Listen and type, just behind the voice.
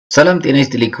ሰላም ጤና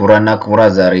ይስጥልኝ ክቡራና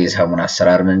ክቡራት ዛሬ የሳሙና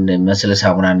አሰራር ምን መስለ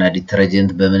ሳሙናና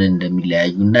ዲተርጀንት በምን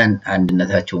እንደሚለያዩና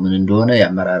አንድነታቸው ምን እንደሆነ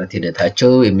ያመራረት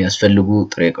ሂደታቸው የሚያስፈልጉ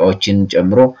ጥሬ ዕቃዎችን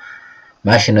ጨምሮ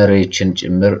ማሽነሪዎችን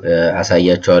ጭምር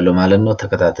አሳያችኋለሁ ማለት ነው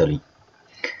ተከታተሉኝ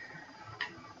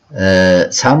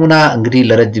ሳሙና እንግዲህ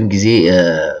ለረጅም ጊዜ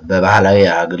በባህላዊ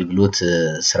አገልግሎት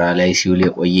ስራ ላይ ሲውል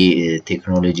የቆየ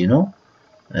ቴክኖሎጂ ነው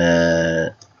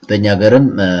በእኛ ሀገርም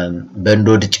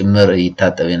በእንዶድ ጭምር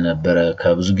ይታጠብ የነበረ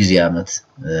ከብዙ ጊዜ አመት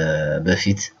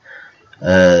በፊት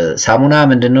ሳሙና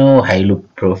ምንድነው ኃይሉ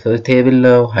ፕሮፊቴብል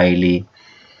ነው ኃይሊ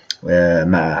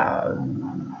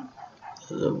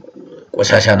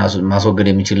ቆሻሻን ማስወገድ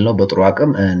የሚችል ነው በጥሩ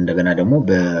አቅም እንደገና ደግሞ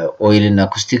በኦይል እና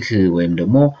አኩስቲክ ወይም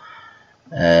ደግሞ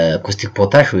አኩስቲክ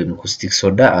ፖታሽ ወይም አኩስቲክ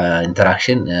ሶዳ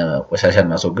ኢንተራክሽን ቆሻሻን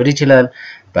ማስወገድ ይችላል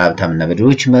በአብታምና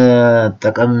በድሮች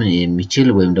መጠቀም የሚችል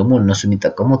ወይም ደግሞ እነሱ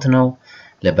የሚጠቀሙት ነው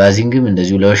ለባዚንግም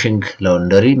እንደዚሁ ለዋሽንግ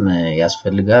ላውንደሪም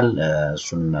ያስፈልጋል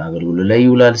እሱን አገልግሎት ላይ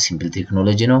ይውላል ሲምፕል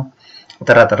ቴክኖሎጂ ነው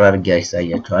ተራተራ አድርጌ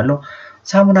ያሳያችኋለሁ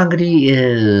ሳሙና እንግዲህ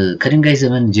ከድንጋይ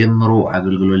ዘመን ጀምሮ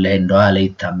አገልግሎት ላይ እንደዋለ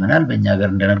ይታመናል በእኛ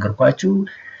ሀገር እንደነገርኳችሁ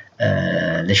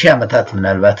ለሺህ አመታት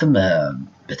ምናልባትም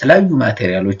በተለያዩ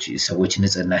ማቴሪያሎች ሰዎች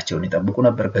ንጽህናቸውን ይጠብቁ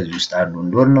ነበር ከዚህ ውስጥ አንዱ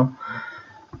እንደሆነ ነው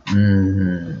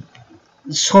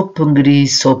soap እንግዲህ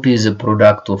soap is a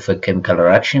product of a chemical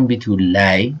reaction between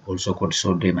lye also called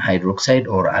sodium hydroxide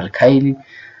or alkyl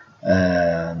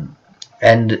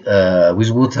and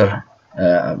with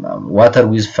water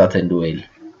with fat and oil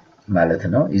ማለት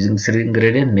ነው using three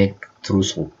ingredients make true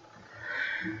soap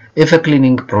if a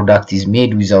cleaning product is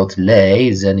made without lye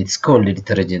then it's called a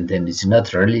detergent and it's not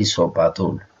really soap at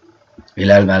all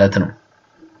ይላል ማለት ነው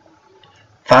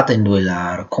Fat and oil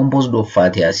are composed of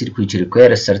fatty acid which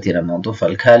require a certain amount of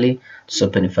alkali to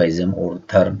solidify them or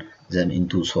turn them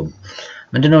into soap.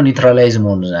 ምንድነው ኒውትራላይዝ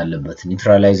መሆን አለበት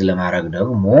ኒውትራላይዝ ለማድረግ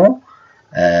ደግሞ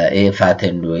fat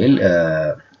and oil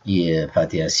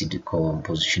የፋቲ አሲድ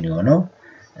ኮምፖዚሽን የሆነው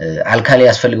አልካሊ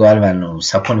ያስፈልገዋል ማለት ነው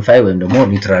ሳፖኒፋይ ወይም ደግሞ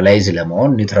ኒውትራላይዝ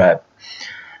ለመሆን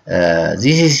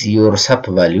this is your sap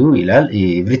value ይላል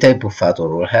every type of fat or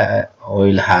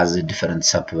oil has a different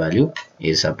sap value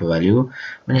sap value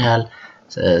ምን ያህል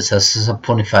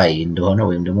ሳፖኒፋይ እንደሆነ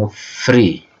ወይም ደግሞ ፍሪ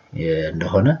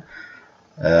እንደሆነ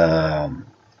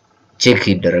ቼክ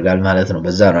ይደረጋል ማለት ነው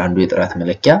በዛ ነው አንዱ የጥራት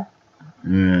መለኪያ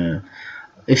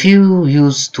if you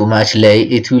use too much lye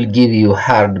it will give you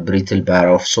hard brittle bar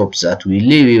of soap that will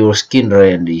leave your skin dry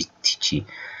and itchy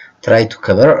try to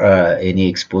cover any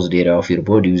exposed area of your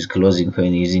body with clothing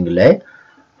when using lye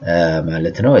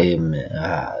ማለት ነው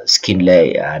skin ላይ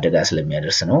አደጋ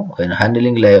ስለሚያደርስ ነው when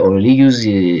handling lye only use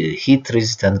heat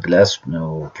resistant glass no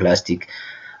plastic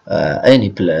any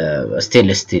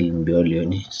stainless steel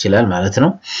ቢሆን ይችላል ማለት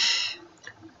ነው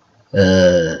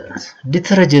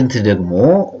detergent ደግሞ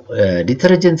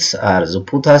detergents are the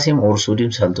potassium or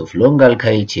sodium salt of long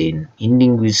alkyl chain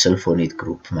ending with sulfonate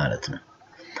group ማለት ነው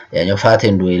ያኛው fat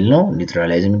and oil ነው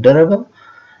ኒውትራላይዝ የሚደረገው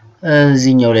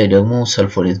እዚህኛው ላይ ደግሞ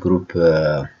sulfonate group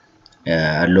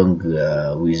along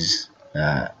with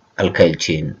alkyl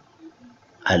chain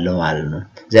አለው ማለት ነው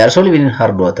they are soluble in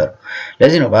hard water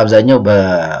ለዚህ ነው በአብዛኛው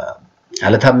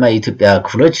በአለታማ የኢትዮጵያ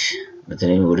ክፍሎች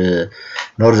በተለይ ወደ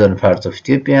northern part of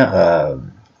Ethiopia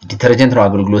detergent ነው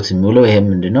አገልግሎት የሚውለው ይሄ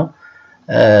ምንድነው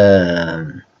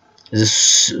the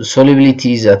solubility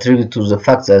is attributed to the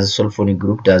fact that the sulfonic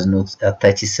group does not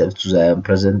attach itself to the ion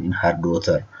present in hard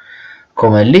water.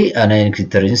 Commonly, anionic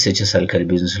detergents such as alkali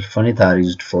based sulfonate are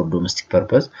used for domestic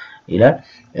purpose. ይላል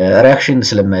reaction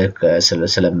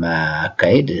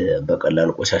ስለማካሄድ በቀላሉ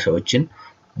ቆሻሻዎችን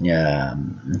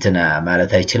እንትና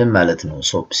ማለት አይችልም ማለት ነው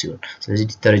ሶፕ ሲሆን ስለዚህ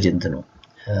ዲተርጀንት ነው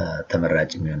ተመራጭ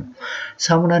የሚሆነው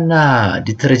ሳሙናና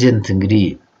ዲተርጀንት እንግዲህ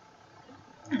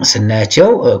ስናያቸው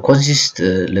consist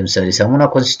ለምሳሌ ሳሙና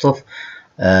consist of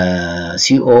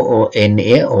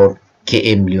COONA or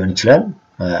KM ሊሆን ይችላል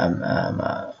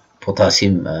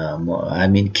potassium I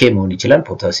mean K መሆን ይችላል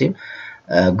potassium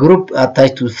group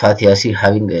attached to fatty acid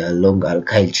having a long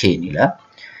alkyl chain ይላል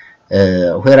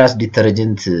whereas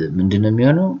detergent ምንድነው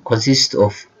የሚሆነው consist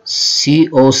of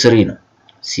CO3 ነው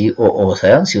COO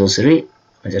ሳይሆን CO3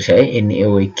 መጨረሻ ላይ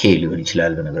NaOK ሊሆን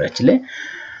ይችላል በነገራችን ላይ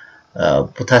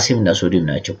potassium እና sodium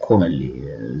ናቸው commonly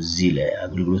እዚህ ላይ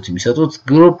አገልግሎት የሚሰጡት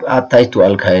group attached to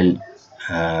alkyl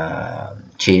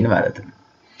chain ማለት ነው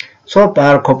soap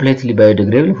are completely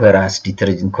biodegradable whereas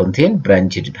detergent contain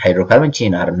branched hydrocarbon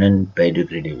chain are non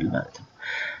biodegradable ማለት ነው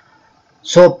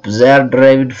soap they are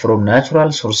derived from natural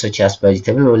sources such as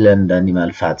vegetable and animal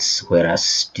fats whereas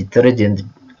detergent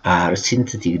are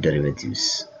synthetic derivatives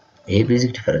ይሄ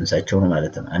basic difference አቸው ነው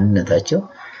ማለት ነው አንድነታቸው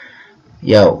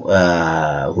ያው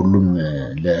ሁሉም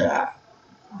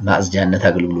ማጽጃነት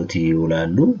አገልግሎት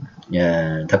ይውላሉ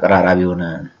ተቀራራቢ ሆነ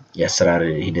ያስራር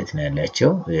ሂደት ነው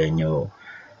ያላቸው ያኛው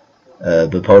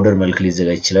በፓውደር መልክ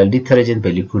ሊዘጋጅ ይችላል ዲተርጀንት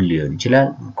በሊኩድ ሊሆን ይችላል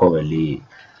ኮመንሊ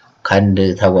ካንድ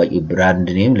ታዋቂ ብራንድ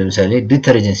ኔም ለምሳሌ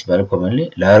ዲተርጀንት ሲባል ኮመንሊ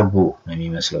ላርጎ ነው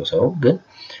የሚመስለው ሰው ግን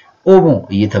ኦሞ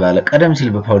እየተባለ ቀደም ሲል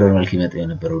በፓውደር መልክ ይመጣ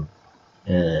የነበረው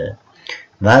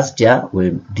ማጽጃ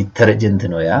ወይም ዲተርጀንት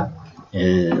ነው ያ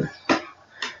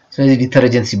ስለዚህ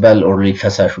ዲተርጀንት ሲባል ኦርሊ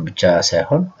ፈሳሹ ብቻ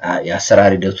ሳይሆን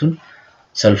ያሰራር ሂደቱን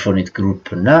ሰልፎኔት ግሩፕ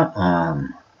እና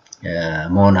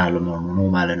ሞናል ነው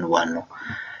ማለት ነው ዋናው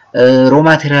raw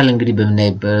material እንግዲህ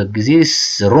በመናይበት ጊዜ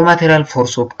raw material for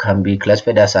soap can be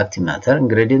classified as active matter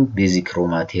ingredient basic raw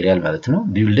material ማለት ነው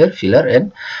builder filler and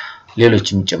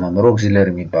ሌሎችም ጨማምሮ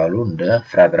auxiliary የሚባሉ እንደ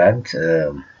fragrant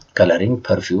coloring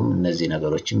perfume እነዚህ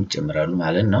ነገሮችም ይጨምራሉ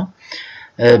ማለት ነው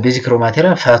basic raw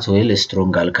material fat oil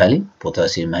strong alkali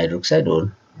potassium hydroxide or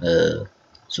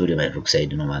sodium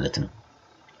hydroxide ነው ማለት ነው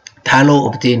tallow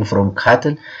obtained from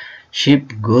cattle sheep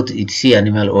goat etc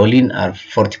animal oil are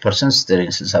 40%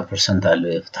 sterling 60% አለ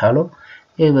tallow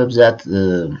ይሄ በብዛት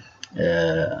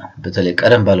በተለይ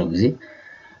ቀደም ባለው ጊዜ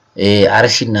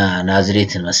አርሲና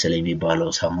ናዝሬትን መሰለኝ የሚባለው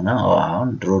ሳሙና አሁን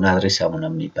ድሮ ናዝሬት ሳሙና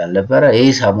የሚባል ነበር ይሄ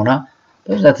ሳሙና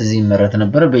በብዛት እዚህ ይመረት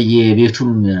ነበር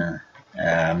በየቤቱም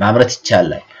ማምረት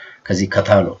ይቻላል ከዚህ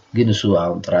ከታሎ ግን እሱ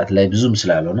አሁን ጥራት ላይ ብዙም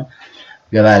ስላልሆነ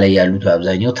ገባ ላይ ያሉት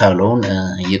አብዛኛው ታሎውን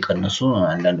እየቀነሱ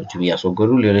አንዳንዶቹም ያስወገዱ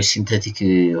ሌሎች ሲንቴቲክ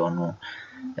የሆኑ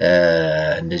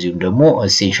እንደዚሁም ደግሞ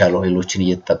ኤሴንሻል ኦይሎችን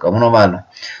እየተጠቀሙ ነው ማለት ነው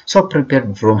so prepared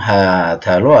from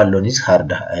tallow alone is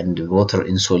hard and water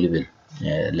insoluble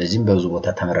ለዚህም በብዙ ቦታ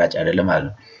ተመራጭ አይደለም ማለት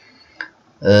ነው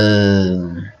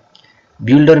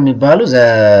builder የሚባለው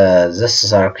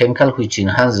the chemical which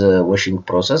enhance the washing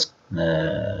process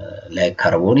like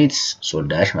carbonates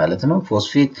soda ash ማለት ነው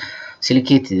phosphate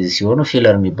silicate ሲሆኑ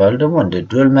filler የሚባሉ ደግሞ እንደ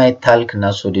dolomite talc እና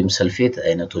sodium sulfate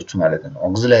አይነቶቹ ማለት ነው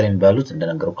auxiliary የሚባሉት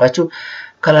እንደነገርኳችሁ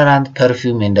colorant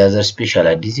perfume and other special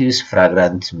additives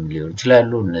fragrant ሊሆኑ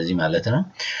ይችላሉ እነዚህ ማለት ነው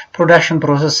production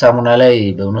process ሳሙና ላይ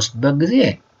በመወስድበት ጊዜ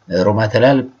raw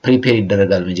material prepare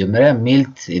ይደረጋል መጀመሪያ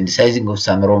melt and sizing of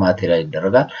some raw material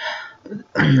ይደረጋል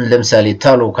ለምሳሌ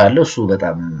ታሎ ካለ እሱ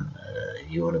በጣም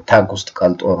የሆነ ታንክ ውስጥ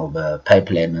ቀልጦ ነው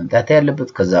በፓይፕላይን መምጣት ያለበት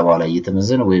ከዛ በኋላ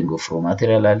እየተመዘነ ወይም ጎፍሮ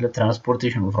ማቴሪያል አለ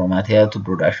ትራንስፖርቴሽን ጎፍሮ ማቴሪያል ቱ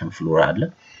ፕሮዳክሽን ፍሎር አለ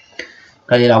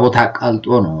ከሌላ ቦታ ቀልጦ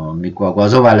ነው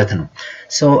የሚጓጓዘው ማለት ነው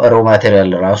ሶ raw material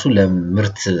ራሱ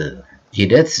ለምርት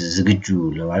ሂደት ዝግጁ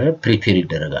ለማድረግ ፕሪፔር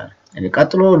ይደረጋል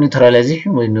ቀጥሎ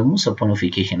ኒውትራላይዜሽን ወይም ደግሞ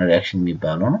ሰፖኒፊኬሽን ሪአክሽን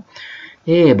የሚባለው ነው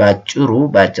ይሄ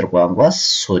ባጭር ቋንቋ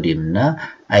ሶዲየም እና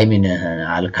አይሚን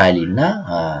አልካሊና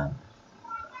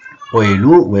ኦይሉ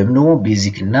ወይም ደግሞ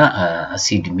ቤዚክ እና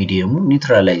አሲድ ሚዲየሙ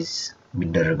ኒውትራላይዝ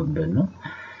የሚደረግበት ነው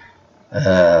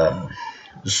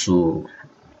እሱ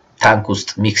ታንክ ውስጥ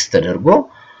ሚክስ ተደርጎ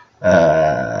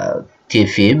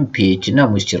TFM pH እና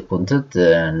moisture content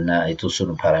እና የተወሰኑ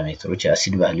ፓራሜትሮች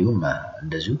አሲድ ቫልዩም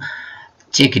እንደዚሁ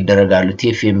ቼክ ይደረጋሉ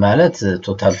TFM ማለት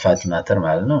ቶታል ፋቲ ማተር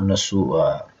ማለት ነው እነሱ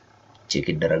ቼክ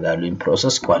ይደረጋሉ ኢን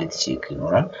ፕሮሰስ ኳሊቲ ቼክ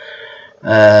ይኖራል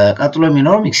ቀጥሎ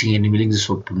የሚኖር mixing and milling the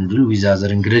soap noodle with other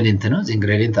ingredient ነው the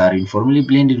ingredient are informally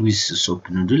blended with soap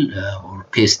noodle or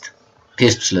paste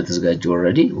ስለተዘጋጀ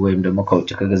already ወይም ደግሞ ከውጭ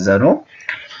ከገዛ ነው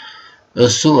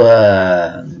እሱ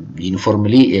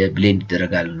informally blend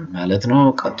ይደረጋል ማለት ነው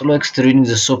ቀጥሎ extruding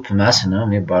the soap mass ነው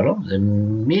የሚባለው the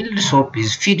milled soap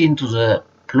is fed into the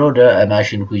ploder a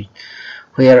machine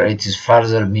where it is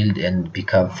further milled and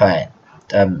become fine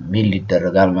ሚል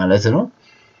ይደረጋል ማለት ነው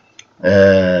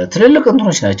ትልልቅ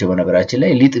እንትኖች ናቸው በነገራችን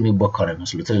ላይ ሊጥ የሚቦካው ነው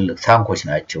መስሉ ትልልቅ ታንኮች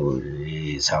ናቸው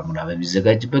ሳሙና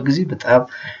በሚዘጋጅበት ጊዜ በጣም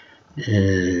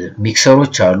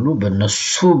ሚክሰሮች አሉ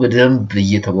በእነሱ በደንብ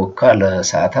እየተቦካ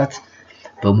ለሰዓታት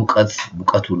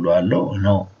በሙቀት ሁሉ አለው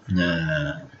ነው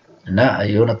እና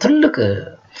የሆነ ትልቅ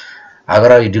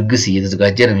አገራዊ ድግስ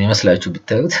እየተዘጋጀ ነው የሚመስላችሁ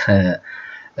ብታዩት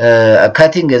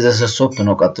cutting as a soap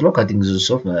ነው ቀጥሎ cutting as a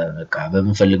soap በቃ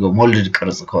በመፈልገው ሞልድ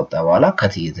ቅርጽ ከወጣ በኋላ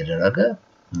ከት እየተደረገ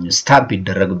ስታምፕ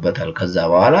ይደረግበታል ከዛ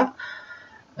በኋላ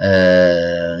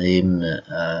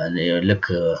ልክ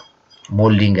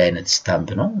ሞልዲንግ አይነት ስታምፕ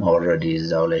ነው ኦሬዲ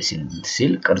እዛው ላይ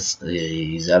ሲል ቅርጽ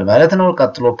ይዛል ማለት ነው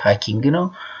ቀጥሎ ፓኪንግ ነው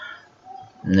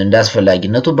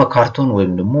እንዳስፈላጊነቱ በካርቶን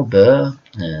ወይም ደግሞ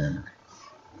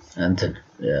እንትን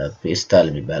ፔስታል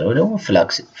የሚባለው ደግሞ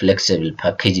ፍሌክሲብል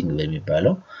ፓኬጂንግ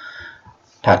በሚባለው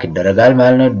ፓክ ይደረጋል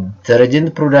ማለት ነው detergent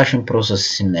production process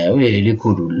ሲናየው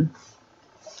የሊኩዱል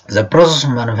the process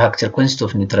of manufacture consists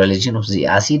of neutralization of the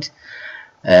acid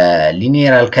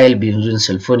linear alkyl benzene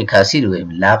sulfonic acid ወይም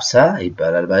ላፕሳ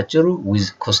ይባላል ባጭሩ with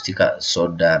caustic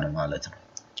soda ነው ማለት ነው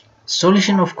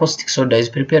Solution of caustic soda is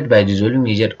prepared by dissolving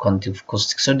measured quantity of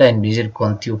caustic soda in measured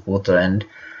quantity of water and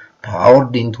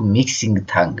poured into mixing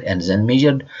tank, and then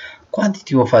measured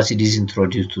quantity of acid is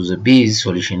introduced to the base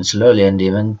solution slowly and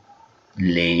evenly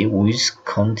with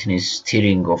continuous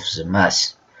stirring of the mass.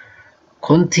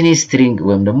 Continuous stirring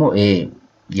ወይም ደግሞ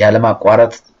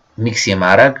ያለማቋረጥ ሚክስ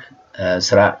የማድረግ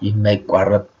ስራ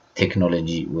የማይቋረጥ ቴክኖሎጂ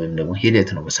ወይም ደግሞ ሂደት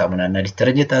ነው በሳሙናና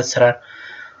ዲተርጀንት አሰራር።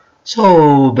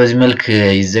 በዚህ መልክ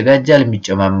ይዘጋጃል።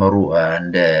 የሚጨማመሩ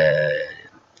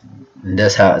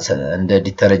እንደ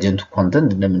ዲተርጀንት ኮንተንት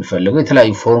እንደምንፈልገው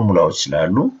የተለያዩ ፎርሙላዎች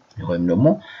ስላሉ ወይም ደግሞ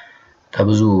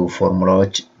ከብዙ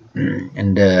ፎርሙላዎች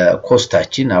እንደ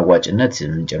ኮስታችን አዋጭነት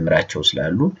የምንጨምራቸው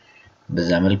ስላሉ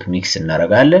በዛ መልክ ሚክስ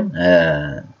እናደርጋለን።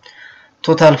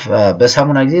 ቶታል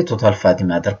በሳሙና ጊዜ ቶታል ፋቲ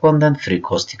ማተር ኮንተንት፣ ፍሪ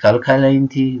ኮስቲክ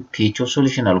አልካላይንቲ፣ pH of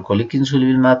solution፣ alcoholic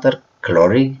insoluble matter፣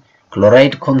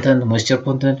 chloride content፣ moisture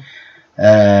content፣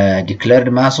 declared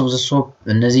mass of the soap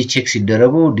እነዚህ ቼክ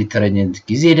ሲደረጉ ዲተርጀንት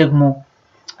ጊዜ ደግሞ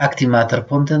active matter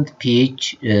content፣ pH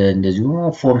እንደዚሁ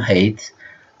foam height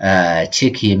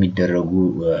ቼክ የሚደረጉ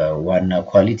ዋና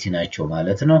ኳሊቲ ናቸው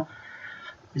ማለት ነው።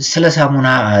 ስለ ሳሙና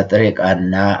ጥሬ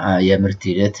ዕቃና የምርት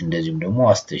ሂደት እንደዚሁም ደግሞ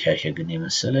አስተሻሸግን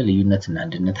የመሰለ ልዩነትና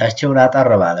አንድነታቸውን አጣራ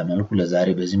ባለ መልኩ ለዛሬ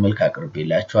በዚህ መልኩ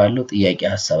አቅርቤላችኋለሁ። ጥያቄ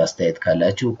ሐሳብ አስተያየት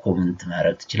ካላችሁ ኮሜንት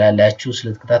ማድረግ ትችላላችሁ።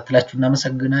 ስለተከታተላችሁ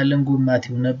እናመሰግናለን።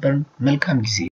 ጉማቲው ነበር። መልካም ጊዜ